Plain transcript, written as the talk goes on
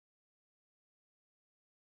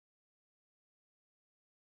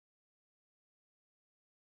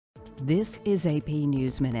This is AP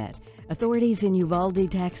Newsminute. Authorities in Uvalde,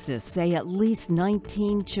 Texas say at least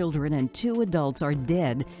 19 children and 2 adults are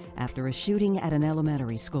dead after a shooting at an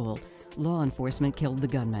elementary school. Law enforcement killed the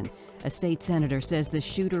gunman. A state senator says the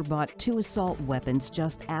shooter bought 2 assault weapons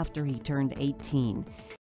just after he turned 18.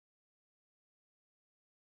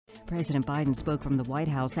 President Biden spoke from the White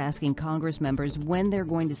House asking Congress members when they're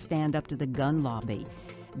going to stand up to the gun lobby.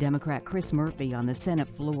 Democrat Chris Murphy on the Senate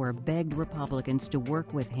floor begged Republicans to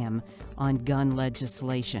work with him on gun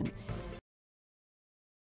legislation.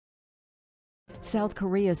 South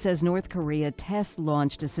Korea says North Korea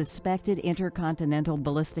test-launched a suspected intercontinental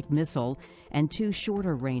ballistic missile and 2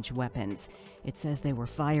 shorter-range weapons. It says they were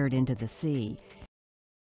fired into the sea.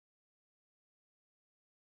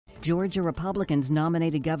 Georgia Republicans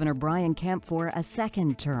nominated Governor Brian Kemp for a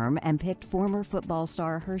second term and picked former football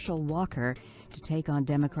star Herschel Walker to take on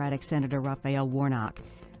Democratic Senator Raphael Warnock.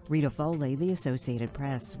 Rita Foley, The Associated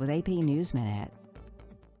Press, with AP Newsminute.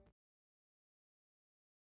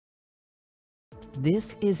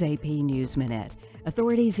 This is AP Newsminute.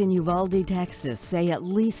 Authorities in Uvalde, Texas say at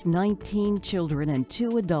least 19 children and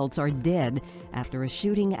 2 adults are dead after a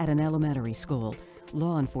shooting at an elementary school.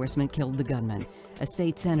 Law enforcement killed the gunman. A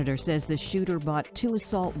state senator says the shooter bought 2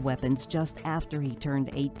 assault weapons just after he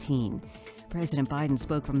turned 18. President Biden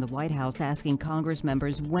spoke from the White House asking Congress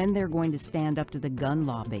members when they're going to stand up to the gun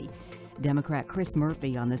lobby. Democrat Chris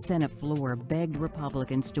Murphy on the Senate floor begged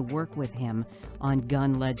Republicans to work with him on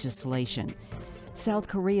gun legislation. South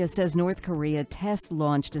Korea says North Korea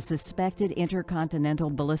test-launched a suspected intercontinental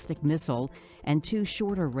ballistic missile and 2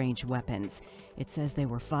 shorter-range weapons. It says they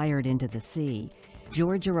were fired into the sea.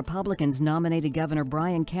 Georgia Republicans nominated Governor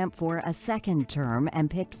Brian Kemp for a second term and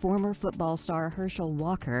picked former football star Herschel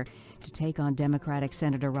Walker to take on Democratic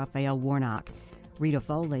Senator Raphael Warnock. Rita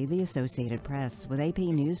Foley, The Associated Press, with AP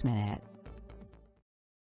Newsminute.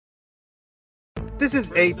 This is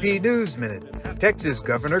AP Newsminute. Texas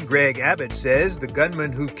Governor Greg Abbott says the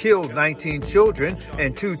gunman who killed 19 children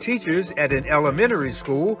and 2 teachers at an elementary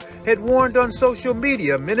school had warned on social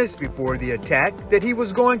media minutes before the attack that he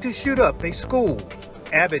was going to shoot up a school.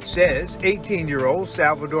 Abbott says 18-year-old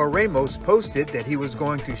Salvador Ramos posted that he was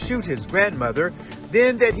going to shoot his grandmother,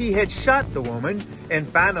 then that he had shot the woman, and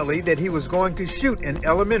finally that he was going to shoot an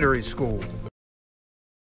elementary school.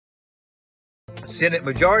 Senate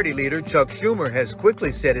Majority Leader Chuck Schumer has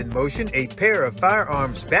quickly set in motion a pair of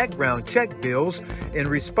firearms background check bills in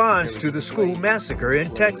response to the school massacre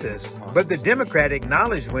in Texas. But the Democrat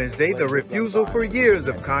acknowledged Wednesday the refusal for years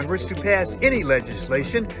of Congress to pass any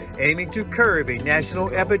legislation aiming to curb a national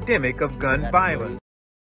epidemic of gun violence.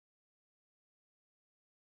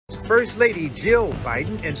 First Lady Jill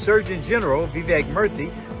Biden and Surgeon General Vivek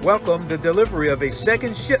Murthy welcomed the delivery of a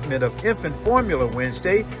second shipment of infant formula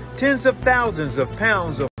Wednesday, tens of thousands of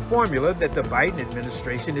pounds of formula that the Biden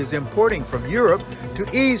administration is importing from Europe to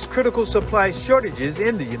ease critical supply shortages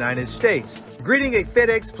in the United States. Greeting a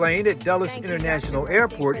FedEx plane at Dulles International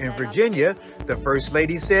Airport in Virginia, the First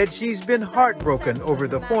Lady said she's been heartbroken over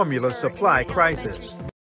the formula supply crisis.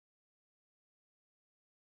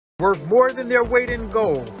 Worth more than their weight in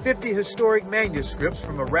gold, 50 historic manuscripts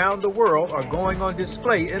from around the world are going on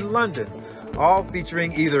display in London, all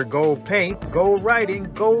featuring either gold paint, gold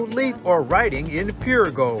writing, gold leaf, or writing in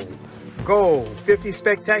pure gold. Gold, 50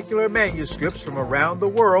 spectacular manuscripts from around the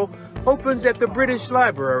world, opens at the British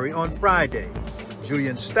Library on Friday.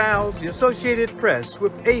 Julian Stiles, The Associated Press,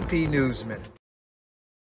 with AP Newsminute.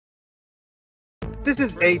 This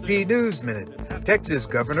is AP Newsminute. Texas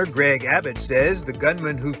Governor Greg Abbott says the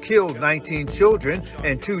gunman who killed 19 children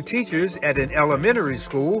and 2 teachers at an elementary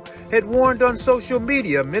school had warned on social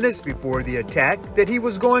media minutes before the attack that he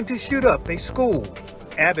was going to shoot up a school.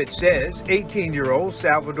 Abbott says 18-year-old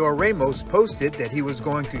Salvador Ramos posted that he was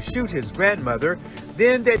going to shoot his grandmother,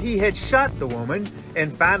 then that he had shot the woman,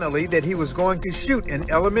 and finally that he was going to shoot an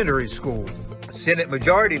elementary school. Senate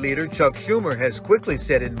Majority Leader Chuck Schumer has quickly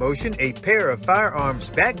set in motion a pair of firearms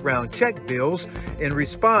background check bills in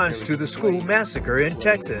response to the school massacre in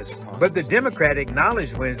Texas. But the Democrat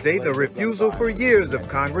acknowledged Wednesday the refusal for years of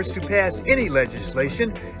Congress to pass any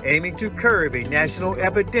legislation aiming to curb a national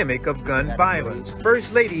epidemic of gun violence.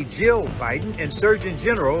 First Lady Jill Biden and Surgeon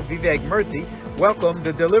General Vivek Murthy welcomed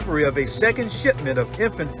the delivery of a second shipment of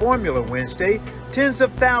infant formula Wednesday, tens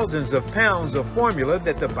of thousands of pounds of formula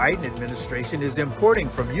that the Biden administration is importing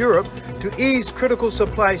from Europe to ease critical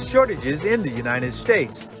supply shortages in the United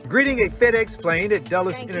States. Greeting a FedEx plane at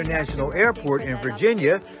Dulles International Airport in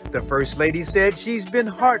Virginia, the First Lady said she's been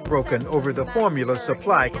heartbroken over the formula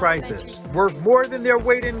supply crisis. Worth more than their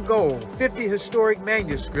weight in gold, 50 historic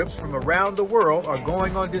manuscripts from around the world are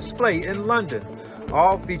going on display in London,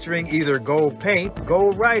 all featuring either gold paint,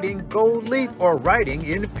 gold writing, gold leaf, or writing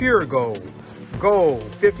in pure gold. Gold,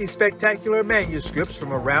 50 spectacular manuscripts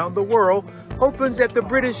from around the world, opens at the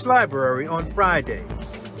British Library on Friday.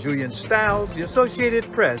 Julian Stiles, The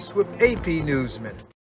Associated Press with AP Newsminute.